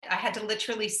had to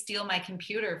literally steal my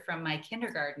computer from my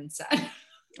kindergarten son.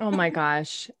 Oh my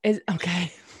gosh.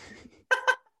 Okay.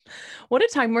 What a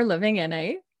time we're living in,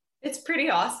 eh? It's pretty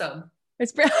awesome.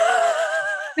 It's Like,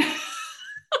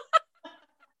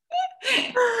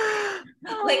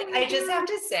 I just have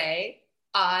to say,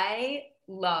 I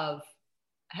love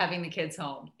having the kids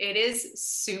home. It is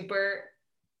super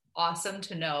awesome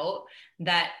to know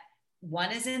that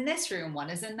one is in this room, one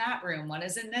is in that room, one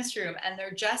is in this room, and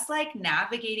they're just like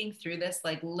navigating through this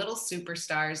like little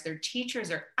superstars. Their teachers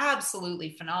are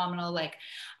absolutely phenomenal. Like,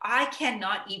 I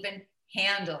cannot even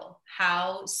handle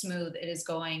how smooth it is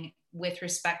going with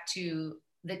respect to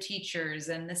the teachers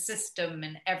and the system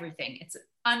and everything. It's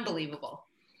unbelievable.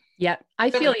 Yeah,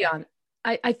 I feel you on.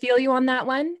 I feel you on that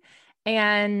one.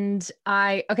 And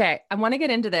I want to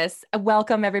get into this.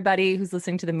 Welcome everybody who's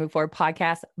listening to the Move Forward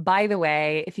podcast. By the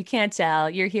way, if you can't tell,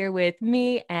 you're here with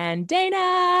me and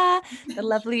Dana, the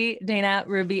lovely Dana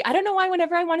Ruby. I don't know why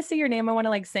whenever I want to say your name, I want to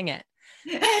like sing it.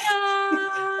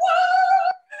 Dana!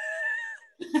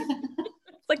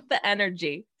 It's like the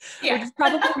energy, which is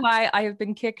probably why I have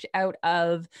been kicked out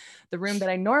of the room that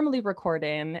I normally record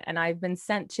in. And I've been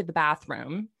sent to the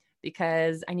bathroom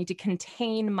because I need to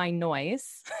contain my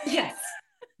noise. Yes.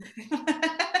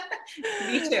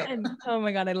 Me too. And, oh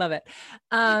my God, I love it.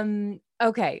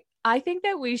 Okay. I think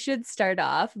that we should start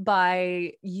off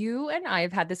by, you and I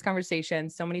have had this conversation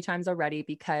so many times already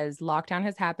because lockdown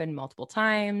has happened multiple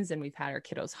times and we've had our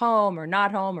kiddos home or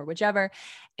not home or whichever.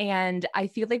 And I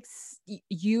feel like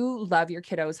you love your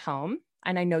kiddos home.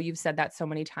 And I know you've said that so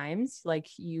many times, like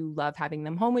you love having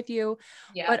them home with you,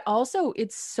 but also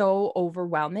it's so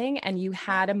overwhelming. And you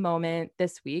had a moment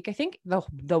this week, I think the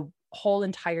whole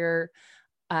entire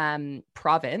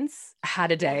province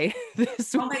had a day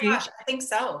this week. Oh my gosh, I think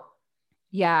so.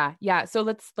 Yeah. So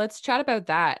let's chat about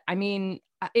that. I mean,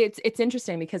 it's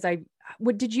interesting because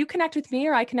did you connect with me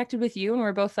or I connected with you and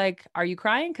we're both like, are you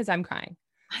crying? Because I'm crying.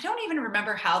 I don't even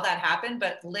remember how that happened,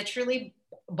 but literally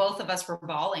both of us were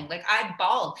bawling. Like, I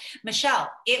bawled.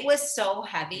 Michelle, it was so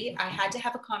heavy. I had to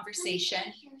have a conversation.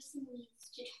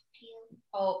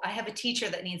 Oh, I have a teacher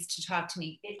that needs to talk to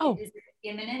me. Is it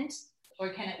imminent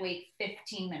or can it wait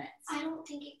 15 minutes? I don't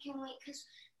think it can wait because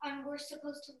we're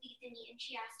supposed to leave the meet and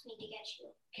she asked me to get you.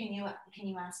 Can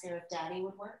you ask her if Daddy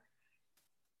would work?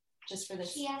 Just for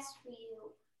this? She asked for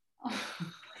you.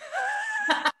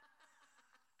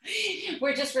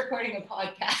 We're just recording a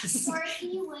podcast. Or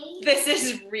can you wait? This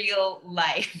is real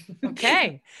life.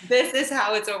 Okay. This is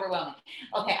how it's overwhelming.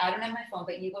 Okay, I don't have my phone,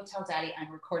 but you go tell Daddy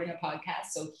I'm recording a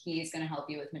podcast, so he's going to help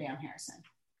you with Madame Harrison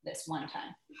this one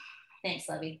time. Thanks,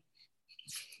 Levy.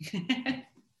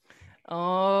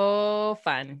 Oh,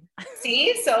 fun.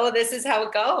 See? So this is how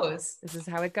it goes. This is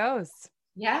how it goes.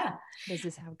 Yeah. This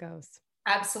is how it goes.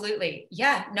 Absolutely.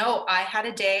 Yeah. No, I had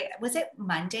a day. Was it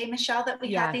Monday, Michelle, that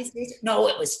we had these days? No,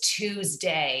 it was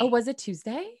Tuesday. Oh, was it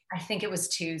Tuesday? I think it was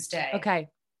Tuesday. Okay.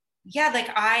 Yeah. Like,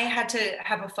 I had to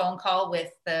have a phone call with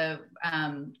the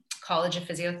College of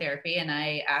Physiotherapy and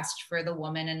I asked for the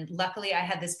woman. And luckily I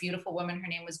had this beautiful woman. Her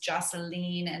name was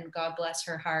Jocelyn and God bless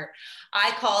her heart.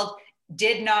 I called,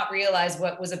 did not realize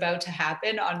what was about to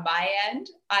happen on my end.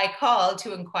 I called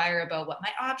to inquire about what my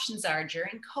options are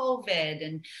during COVID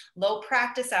and low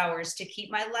practice hours to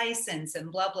keep my license and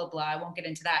blah, blah, blah. I won't get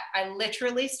into that. I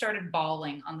literally started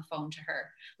bawling on the phone to her,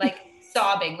 like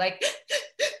sobbing, like,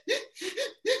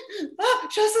 oh,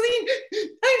 Jocelyn,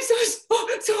 I'm so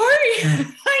sorry.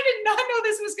 I did not know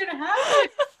this was going to happen.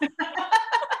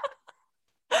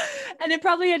 And it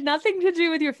probably had nothing to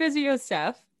do with your physio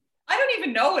stuff. I don't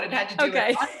even know what it had to do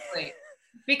with, honestly,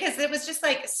 because it was just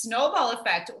like snowball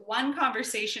effect, one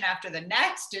conversation after the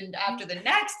next and after the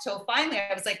next, till finally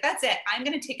I was like, that's it. I'm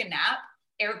going to take a nap,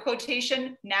 air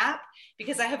quotation nap,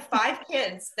 because I have 5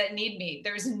 kids that need me.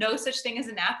 There's no such thing as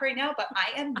a nap right now, but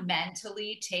I am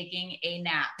mentally taking a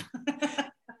nap.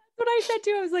 What I said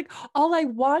too, I was like, all I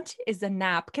want is a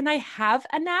nap. Can I have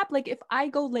a nap? Like, if I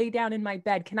go lay down in my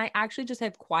bed, can I actually just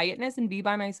have quietness and be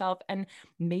by myself and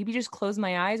maybe just close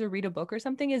my eyes or read a book or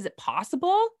something? Is it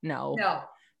possible? No.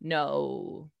 And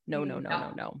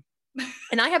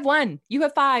I have 1, you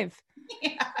have 5.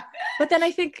 Yeah. But then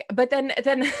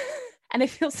and I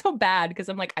feel so bad because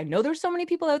I'm like, I know there's so many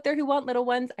people out there who want little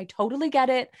ones. I totally get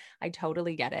it.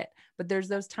 But there's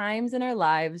those times in our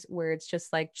lives where it's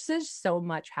just like, just so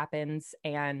much happens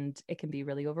and it can be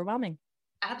really overwhelming.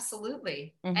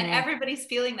 Absolutely. Mm-hmm. And everybody's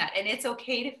feeling that. And it's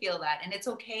okay to feel that. And it's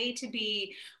okay to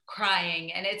be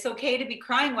crying. And it's okay to be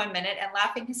crying one minute and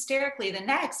laughing hysterically the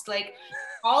next. Like,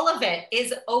 all of it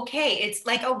is okay. It's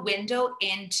like a window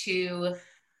into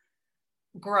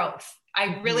growth.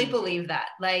 I really believe that.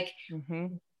 Like,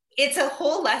 it's a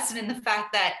whole lesson in the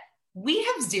fact that we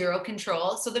have zero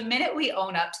control. So the minute we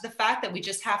own up to the fact that we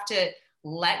just have to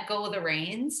let go of the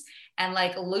reins and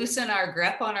like loosen our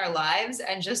grip on our lives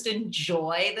and just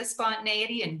enjoy the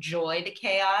spontaneity, enjoy the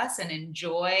chaos, and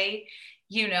enjoy,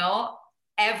 you know,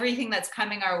 everything that's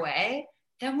coming our way,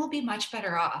 then we'll be much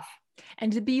better off.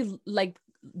 And to be like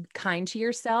kind to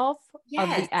yourself of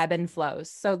Yes. the ebb and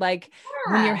flows. So like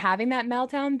when you're having that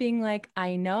meltdown, being like,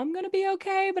 I know I'm going to be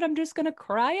okay, but I'm just going to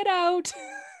cry it out.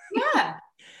 Yeah.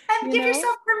 And give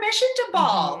yourself permission to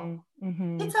bawl.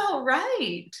 It's all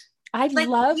right. I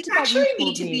loved you that actually you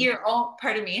need to be your own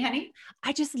part of me, honey.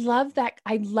 I just love that.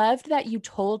 I loved that you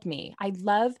told me. I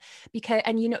love because,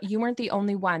 and you know, you weren't the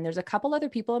only one. There's a couple other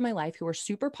people in my life who are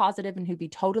super positive and who'd be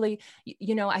totally,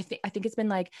 you know, I think it's been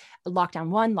like lockdown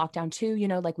 1, lockdown 2, you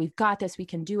know, like we've got this, we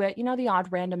can do it, you know, the odd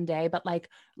random day, but like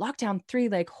lockdown 3,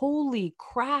 like, holy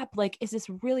crap, like, is this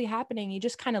really happening? You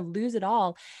just kind of lose it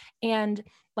all. And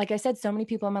like I said, so many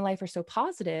people in my life are so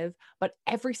positive, but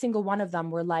every single one of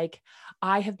them were like,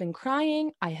 I have been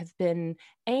crying. I have been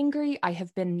angry. I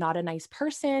have been not a nice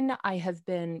person. I have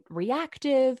been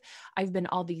reactive. I've been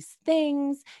all these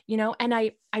things, you know, and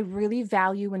I really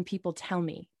value when people tell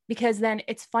me, because then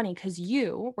it's funny because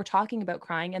you were talking about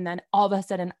crying and then all of a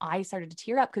sudden I started to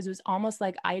tear up because it was almost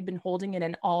like I had been holding it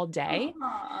in all day.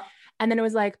 Aww. And then it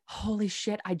was like, holy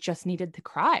shit, I just needed to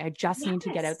cry. I just need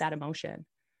to get out that emotion.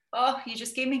 Oh, you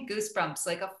just gave me goosebumps,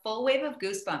 like a full wave of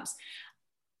goosebumps.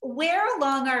 Where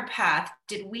along our path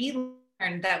did we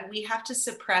learn that we have to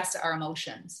suppress our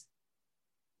emotions?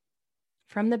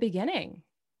 From the beginning.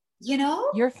 You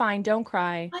know? You're fine. Don't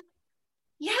cry.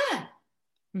 Yeah.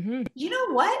 Mm-hmm. You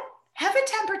know what? Have a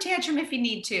temper tantrum if you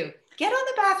need to. Get on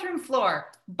the bathroom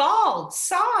floor, bawl,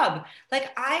 sob.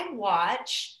 Like I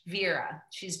watch Vera.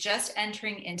 She's just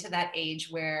entering into that age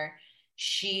where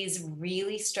she's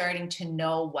really starting to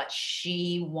know what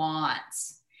she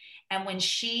wants. And when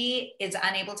she is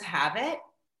unable to have it,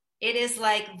 it is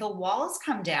like the walls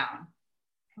come down.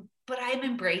 But I'm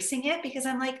embracing it because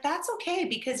I'm like, that's okay,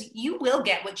 because you will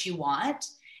get what you want.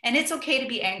 And it's okay to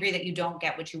be angry that you don't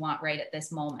get what you want right at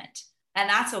this moment. And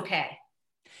that's okay.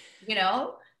 You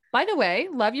know? By the way,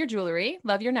 love your jewelry.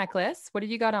 Love your necklace. What have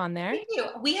you got on there? Thank you.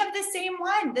 We have the same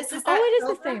one. This is it is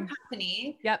the same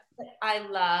company. Yep. That I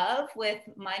love. With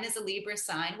mine is a Libra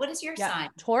sign. What is your sign?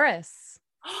 Taurus.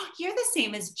 Oh, you're the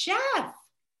same as Jeff.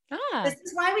 Ah. This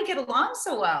is why we get along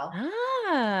so well.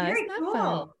 Ah. Very cool.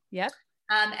 Fun? Yep.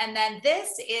 And then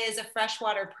this is a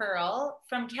freshwater pearl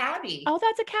from Cabby. Oh,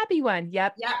 that's a Cabby one.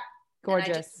 Yep. Yep.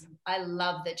 Gorgeous. I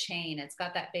love the chain. It's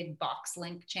got that big box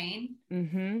link chain.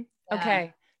 Mm-hmm. Yeah.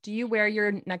 Okay. Do you wear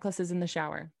your necklaces in the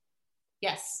shower?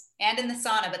 Yes. And in the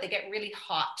sauna, but they get really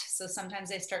hot. So sometimes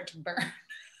they start to burn.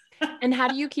 And how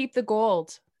do you keep the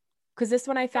gold? Because this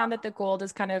one I found that the gold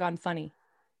has kind of gone funny.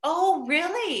 Oh,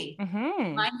 really?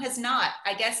 Mm-hmm. Mine has not.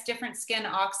 I guess different skin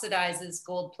oxidizes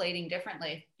gold plating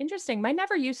differently. Interesting. Mine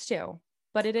never used to,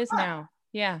 but it is now.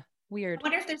 Yeah. Weird. I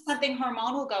wonder if there's something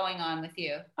hormonal going on with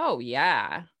you. Oh,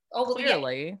 yeah. Oh, well,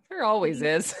 clearly. Yeah. There always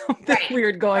is something right.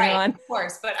 weird going on. Of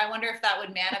course. But I wonder if that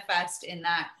would manifest in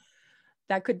that.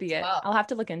 That could be it. Well. I'll have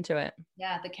to look into it.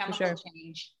 Yeah. The chemical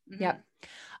change. Mm-hmm. Yep.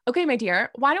 Okay, my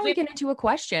dear, why don't we get into a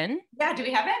question? Yeah. Do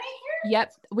we have any here?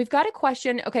 Yep. We've got a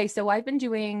question. Okay. So I've been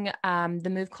doing the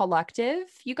Move Collective.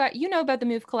 You know about the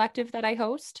Move Collective that I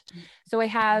host. So I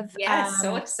have. Yes.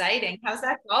 So exciting. How's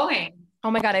that going? Oh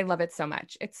my God, I love it so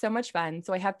much. It's so much fun.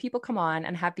 So I have people come on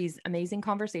and have these amazing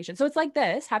conversations. So it's like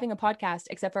this, having a podcast,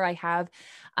 except for I have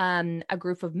a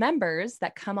group of members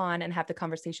that come on and have the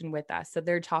conversation with us. So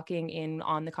they're talking in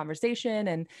on the conversation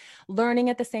and learning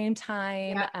at the same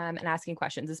time and asking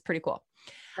questions. It's pretty cool.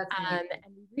 And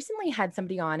we recently had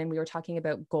somebody on and we were talking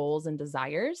about goals and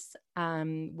desires,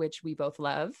 which we both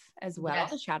love as well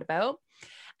to chat about.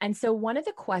 And so one of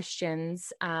the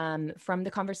questions from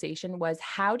the conversation was,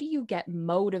 how do you get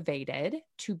motivated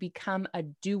to become a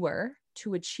doer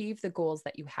to achieve the goals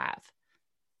that you have?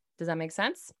 Does that make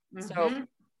sense? Mm-hmm. So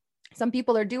some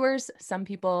people are doers. Some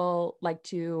people like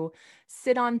to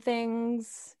sit on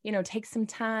things, take some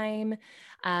time.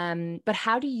 But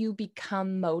how do you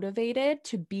become motivated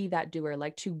to be that doer,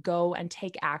 like to go and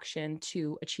take action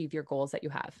to achieve your goals that you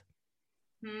have?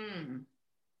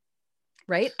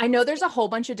 Right? I know there's a whole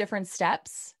bunch of different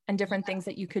steps and different things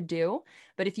that you could do,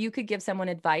 but if you could give someone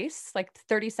advice, like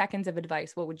 30 seconds of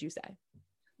advice, what would you say?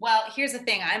 Well, here's the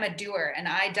thing. I'm a doer and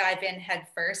I dive in head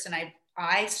first. And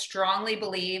I strongly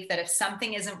believe that if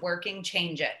something isn't working,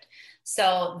 change it.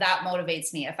 So that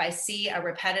motivates me. If I see a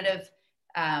repetitive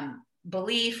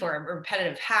belief or a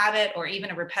repetitive habit or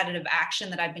even a repetitive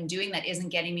action that I've been doing that isn't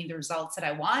getting me the results that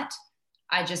I want,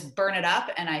 I just burn it up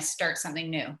and I start something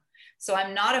new. So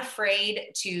I'm not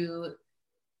afraid to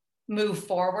move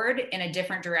forward in a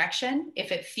different direction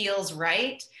if it feels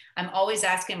right. I'm always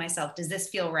asking myself, does this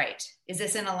feel right? Is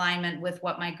this in alignment with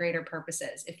what my greater purpose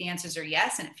is? If the answers are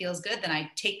yes and it feels good, then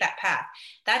I take that path.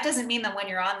 That doesn't mean that when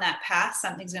you're on that path,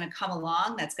 something's going to come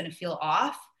along that's going to feel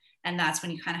off. And that's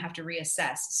when you kind of have to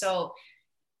reassess. So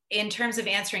in terms of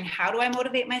answering, how do I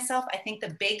motivate myself? I think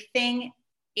the big thing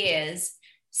is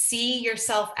see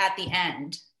yourself at the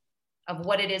end of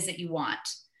what it is that you want.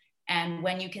 And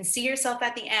when you can see yourself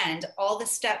at the end, all the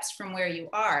steps from where you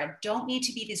are don't need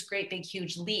to be these great, big,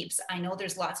 huge leaps. I know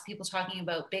there's lots of people talking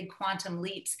about big quantum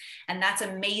leaps, and that's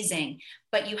amazing,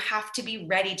 but you have to be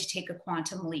ready to take a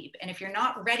quantum leap. And if you're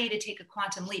not ready to take a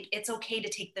quantum leap, it's okay to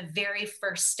take the very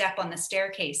first step on the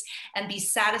staircase and be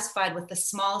satisfied with the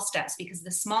small steps, because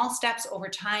the small steps over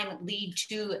time lead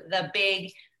to the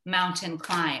big mountain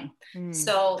climb.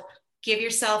 So give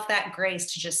yourself that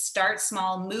grace to just start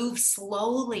small, move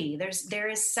slowly. There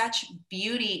is such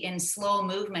beauty in slow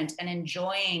movement and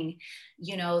enjoying,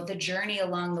 the journey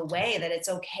along the way, that it's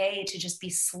okay to just be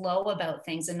slow about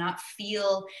things and not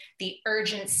feel the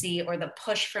urgency or the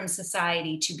push from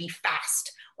society to be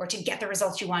fast or to get the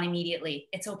results you want immediately.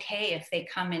 It's okay if they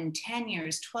come in 10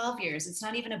 years, 12 years. It's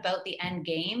not even about the end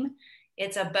game.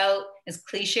 It's about, as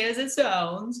cliche as it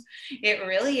sounds, it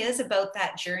really is about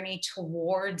that journey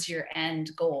towards your end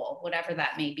goal, whatever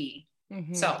that may be.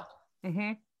 Mm-hmm. So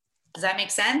does that make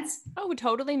sense? Oh, it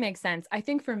totally makes sense. I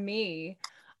think for me,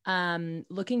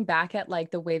 looking back at like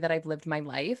the way that I've lived my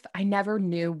life, I never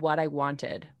knew what I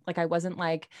wanted. Like, I wasn't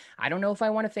like, I don't know if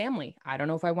I want a family. I don't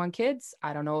know if I want kids.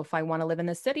 I don't know if I want to live in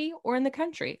the city or in the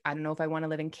country. I don't know if I want to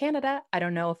live in Canada. I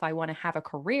don't know if I want to have a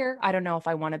career. I don't know if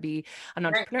I want to be an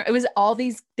entrepreneur. It was all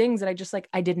these things that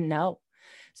I didn't know.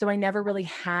 So I never really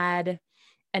had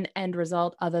an end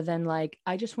result other than like,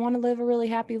 I just want to live a really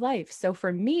happy life. So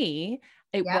for me,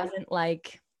 it wasn't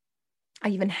like I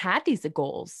even had these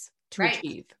goals to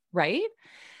achieve. Right.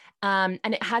 And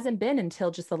it hasn't been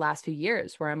until just the last few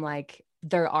years where I'm like,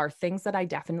 there are things that I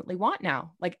definitely want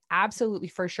now, like absolutely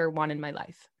for sure one in my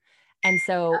life. And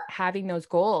so having those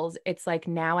goals, it's like,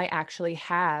 now I actually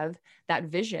have that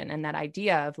vision and that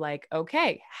idea of like,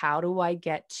 okay, how do I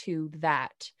get to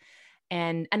that?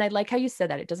 And I like how you said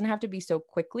that it doesn't have to be so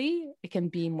quickly. It can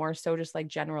be more so just like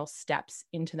general steps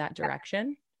into that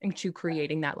direction, into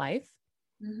creating that life.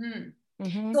 Mm-hmm.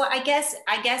 Mm-hmm. So I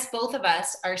guess both of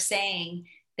us are saying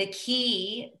the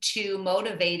key to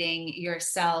motivating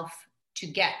yourself to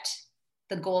get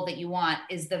the goal that you want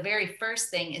is, the very first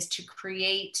thing is to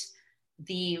create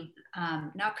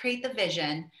not create the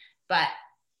vision, but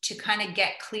to kind of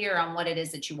get clear on what it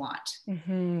is that you want.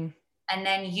 Mm-hmm. And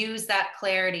then use that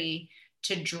clarity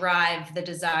to drive the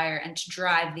desire and to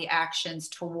drive the actions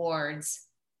towards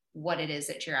what it is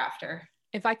that you're after.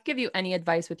 If I could give you any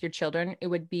advice with your children, it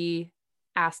would be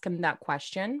ask them that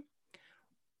question.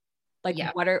 Like,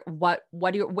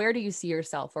 where do you see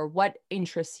yourself, or what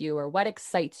interests you, or what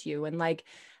excites you? And like,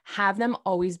 have them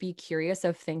always be curious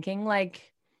of thinking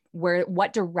like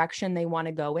what direction they want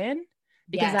to go in,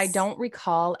 because I don't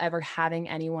recall ever having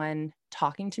anyone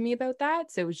talking to me about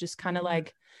that. So it was just kind of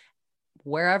like,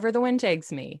 wherever the wind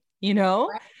takes me, Right.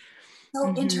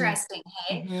 So interesting.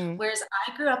 Hey, whereas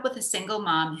I grew up with a single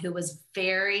mom who was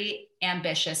very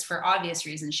ambitious for obvious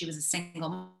reasons. She was a single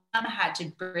mom, had to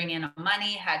bring in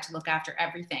money, had to look after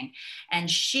everything.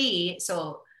 And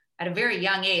so at a very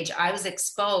young age, I was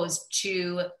exposed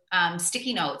to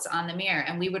sticky notes on the mirror,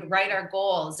 and we would write our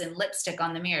goals in lipstick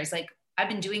on the mirrors. Like, I've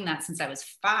been doing that since I was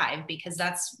 5, because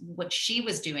that's what she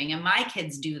was doing. And my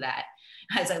kids do that.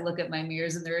 As I look at my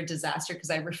mirrors, and they're a disaster because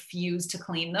I refuse to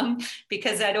clean them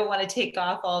because I don't want to take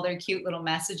off all their cute little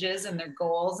messages and their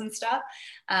goals and stuff.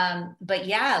 But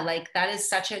yeah, like, that is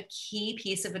such a key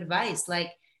piece of advice.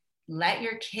 Like, let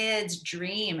your kids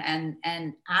dream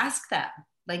and ask them,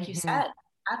 like you said.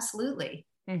 Absolutely.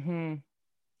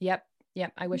 Yep.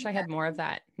 I wish I had more of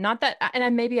that. Not that,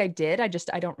 and maybe I did. I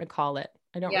don't recall it.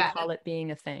 I don't recall it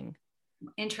being a thing.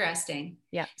 Interesting.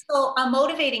 Yeah. So a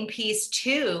motivating piece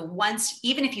too,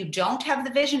 even if you don't have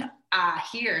the vision,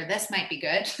 this might be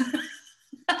good.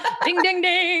 Ding, ding,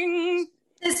 ding.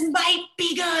 This might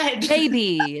be good.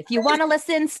 Maybe. If you want to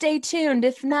listen, stay tuned.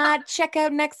 If not, check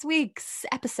out next week's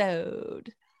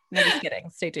episode. No, just kidding.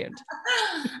 Stay tuned.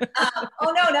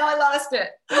 Oh no, now I lost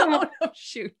it. Oh no,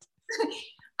 shoot.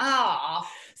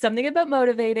 Something about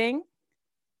motivating.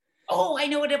 Oh, I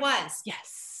know what it was.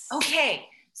 Yes. Okay.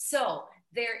 So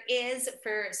there is,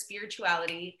 for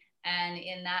spirituality, And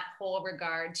in that whole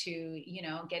regard to, you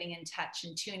know, getting in touch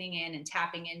and tuning in and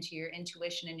tapping into your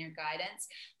intuition and your guidance,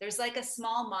 there's like a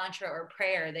small mantra or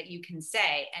prayer that you can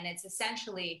say. And it's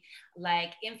essentially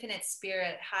like, infinite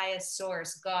spirit, highest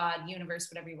source, God, universe,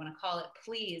 whatever you want to call it,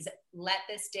 please let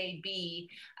this day be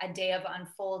a day of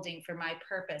unfolding for my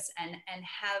purpose, and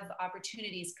have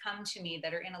opportunities come to me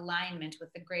that are in alignment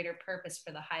with the greater purpose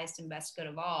for the highest and best good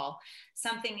of all.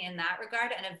 Something in that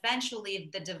regard. And eventually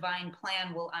the divine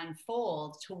plan will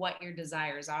unfold to what your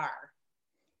desires are.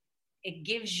 It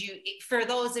gives you, for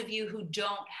those of you who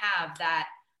don't have that,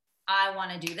 I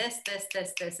want to do this,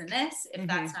 and this. If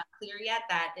that's not clear yet,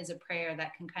 that is a prayer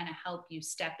that can kind of help you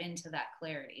step into that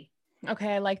clarity.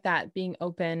 Okay. I like that. Being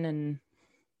open and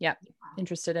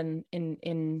interested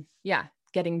in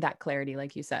getting that clarity,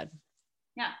 like you said.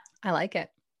 Yeah. I like it.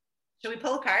 Should we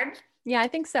pull a card? Yeah, I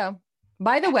think so.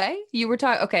 By the way, you were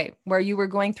talking, where you were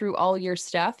going through all your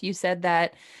stuff, you said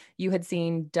that you had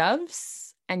seen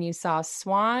doves and you saw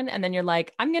swan, and then you're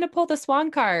like, I'm going to pull the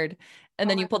swan card. And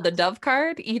then you pulled the dove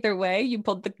card. Either way, you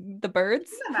pulled the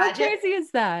birds. How crazy is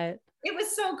that? It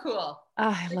was so cool.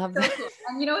 Oh, I love that. Cool.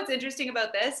 And you know what's interesting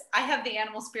about this? I have the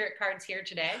animal spirit cards here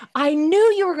today. I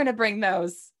knew you were going to bring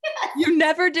those. You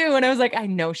never do. And I was like, I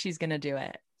know she's going to do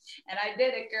it. And I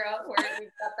did it, girl, where we've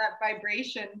got that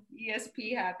vibration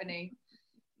ESP happening.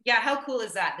 Yeah, how cool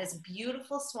is that? This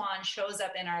beautiful swan shows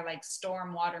up in our like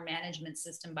storm water management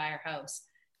system by our house.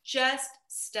 Just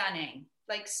stunning,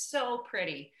 like so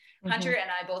pretty. Hunter and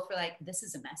I both were like, this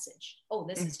is a message. Oh,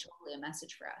 this is totally a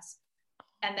message for us.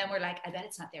 And then we're like, I bet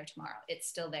it's not there tomorrow. It's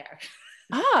still there.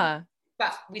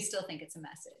 But we still think it's a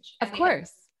message. And of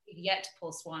course. We've yet to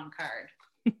pull swan card.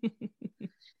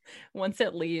 Once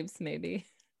it leaves, maybe.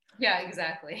 Yeah,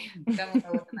 exactly. Then we'll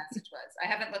know what the message was. I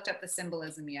haven't looked up the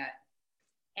symbolism yet.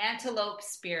 Antelope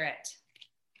spirit.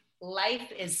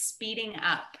 Life is speeding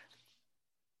up.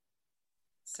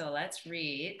 So let's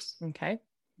read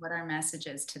what our message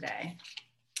is today.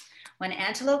 When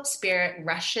antelope spirit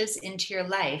rushes into your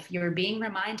life, you're being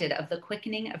reminded of the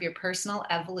quickening of your personal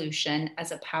evolution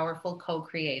as a powerful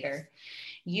co-creator.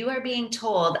 You are being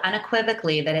told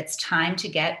unequivocally that it's time to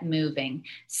get moving.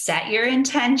 Set your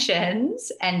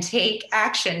intentions and take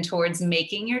action towards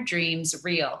making your dreams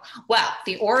real. Well,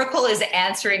 the Oracle is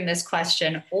answering this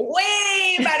question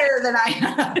way better than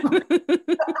I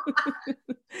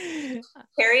am.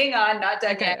 Carrying on, not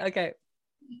done yet. Okay.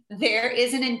 There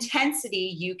is an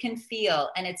intensity you can feel,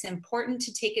 and it's important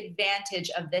to take advantage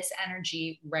of this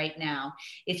energy right now.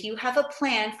 If you have a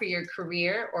plan for your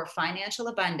career or financial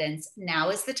abundance, now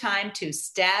is the time to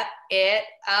step it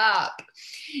up.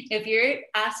 If you're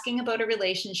asking about a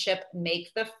relationship,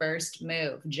 make the first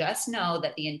move. Just know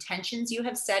that the intentions you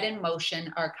have set in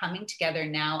motion are coming together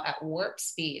now at warp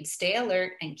speed. Stay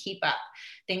alert and keep up.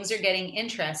 Things are getting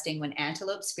interesting when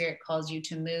Antelope Spirit calls you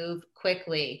to move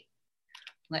quickly.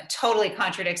 That totally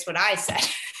contradicts what I said.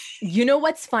 You know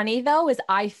what's funny though, is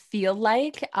I feel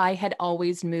like I had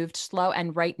always moved slow.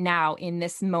 And right now in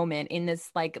this moment, in this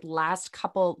like last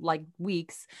couple like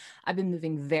weeks, I've been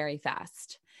moving very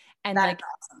fast. And that's like,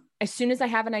 awesome. As soon as I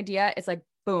have an idea, it's like,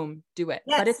 boom, do it.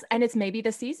 Yes. But it's maybe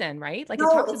the season, right? Like it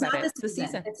talks about it. It's the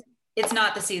season. It's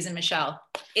not the season, Michelle.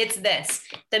 It's this.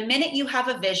 The minute you have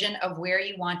a vision of where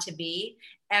you want to be,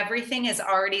 everything is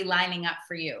already lining up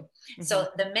for you. So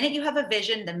the minute you have a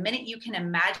vision, the minute you can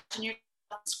imagine yourself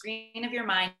on the screen of your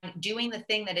mind doing the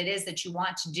thing that it is that you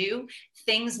want to do,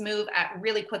 things move at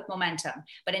really quick momentum.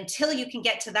 But until you can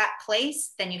get to that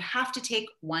place, then you have to take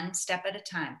one step at a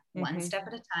time, one step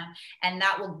at a time. And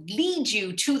that will lead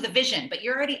you to the vision, but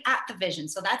you're already at the vision.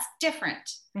 So that's different.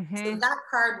 So that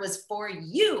card was for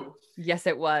you. Yes,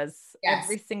 it was. Yes.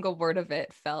 Every single word of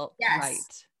it felt right.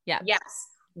 Yeah. Yes.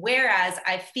 Whereas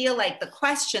I feel like the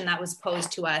question that was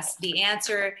posed to us, the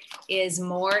answer is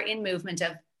more in movement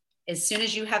of, as soon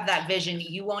as you have that vision,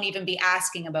 you won't even be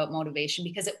asking about motivation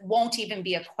because it won't even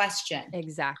be a question.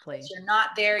 Exactly. You're not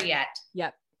there yet.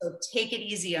 Yep. So take it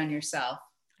easy on yourself.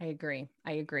 I agree.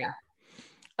 Yeah.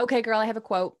 Okay, girl, I have a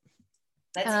quote.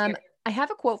 Let's hear it. I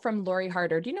have a quote from Lori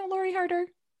Harder. Do you know Lori Harder?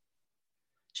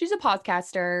 She's a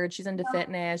podcaster. She's into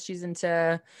fitness. She's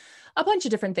into a bunch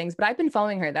of different things, but I've been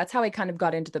following her. That's how I kind of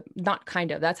got into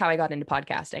that's how I got into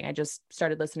podcasting. I just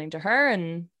started listening to her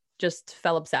and just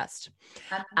fell obsessed.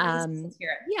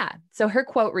 Yeah. So her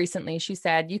quote recently, she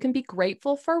said, "You can be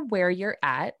grateful for where you're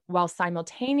at while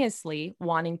simultaneously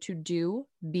wanting to do,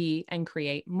 be, and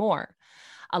create more.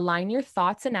 Align your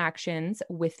thoughts and actions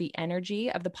with the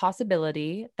energy of the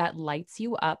possibility that lights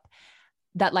you up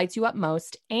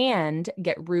most, and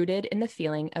get rooted in the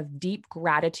feeling of deep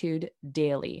gratitude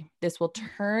daily. This will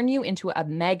turn you into a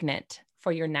magnet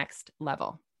for your next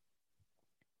level."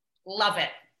 Love it.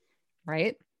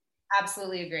 Right?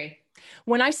 Absolutely agree.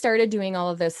 When I started doing all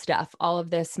of this stuff, all of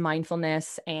this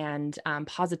mindfulness and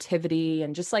positivity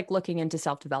and just like looking into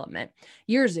self-development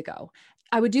years ago,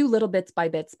 I would do little bits by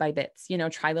bits by bits, you know,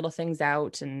 try little things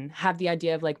out and have the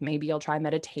idea of like, maybe I'll try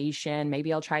meditation,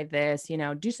 maybe I'll try this, you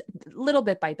know, do little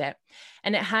bit by bit.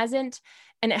 And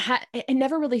it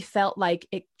never really felt like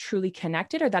it truly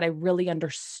connected or that I really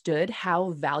understood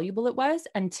how valuable it was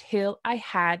until I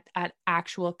had an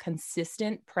actual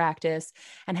consistent practice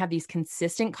and have these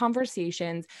consistent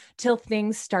conversations till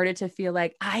things started to feel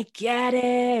like, I get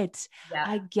it. Yeah.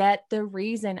 I get the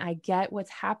reason. I get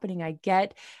what's happening. I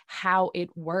get how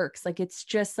it works. Like, it's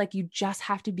just like, you just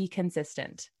have to be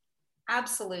consistent.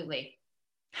 Absolutely.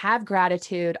 Have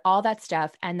gratitude, all that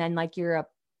stuff. And then like, you're a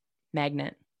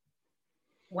magnet.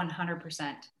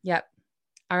 100%. Yep.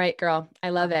 All right, girl. I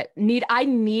love it. I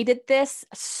needed this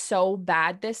so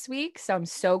bad this week. So I'm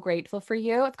so grateful for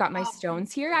you. I've got my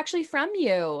stones here actually from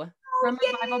you, from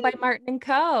Revival by Martin and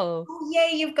Co. Oh,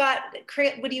 yay. You've got,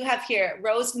 what do you have here?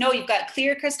 Rose? No, you've got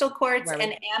clear crystal quartz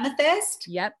and amethyst.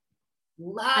 Yep.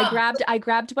 Love. I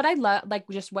grabbed what I love, like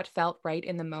just what felt right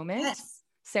in the moment. Yes.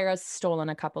 Sarah's stolen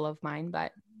a couple of mine,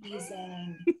 but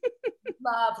amazing.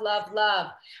 Love, love,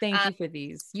 love. Thank you for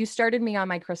these. You started me on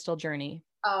my crystal journey.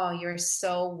 Oh, you're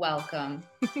so welcome.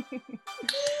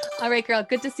 All right, girl.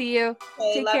 Good to see you.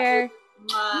 Okay, take care.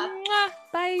 Mwah.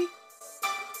 Bye.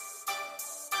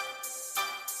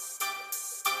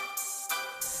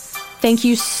 Thank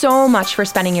you so much for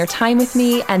spending your time with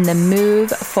me and the Move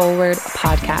Forward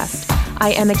podcast.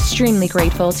 I am extremely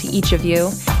grateful to each of you.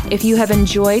 If you have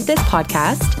enjoyed this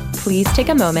podcast, please take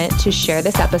a moment to share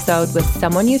this episode with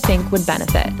someone you think would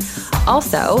benefit.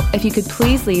 Also, if you could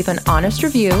please leave an honest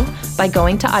review by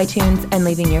going to iTunes and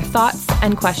leaving your thoughts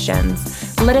and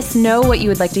questions. Let us know what you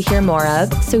would like to hear more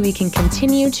of so we can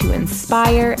continue to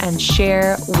inspire and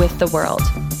share with the world.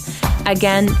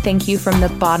 Again, thank you from the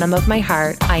bottom of my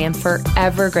heart. I am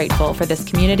forever grateful for this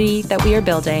community that we are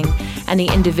building and the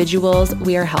individuals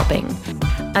we are helping.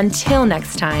 Until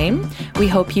next time, we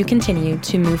hope you continue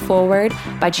to move forward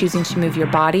by choosing to move your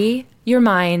body, your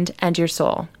mind, and your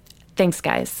soul. Thanks,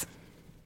 guys.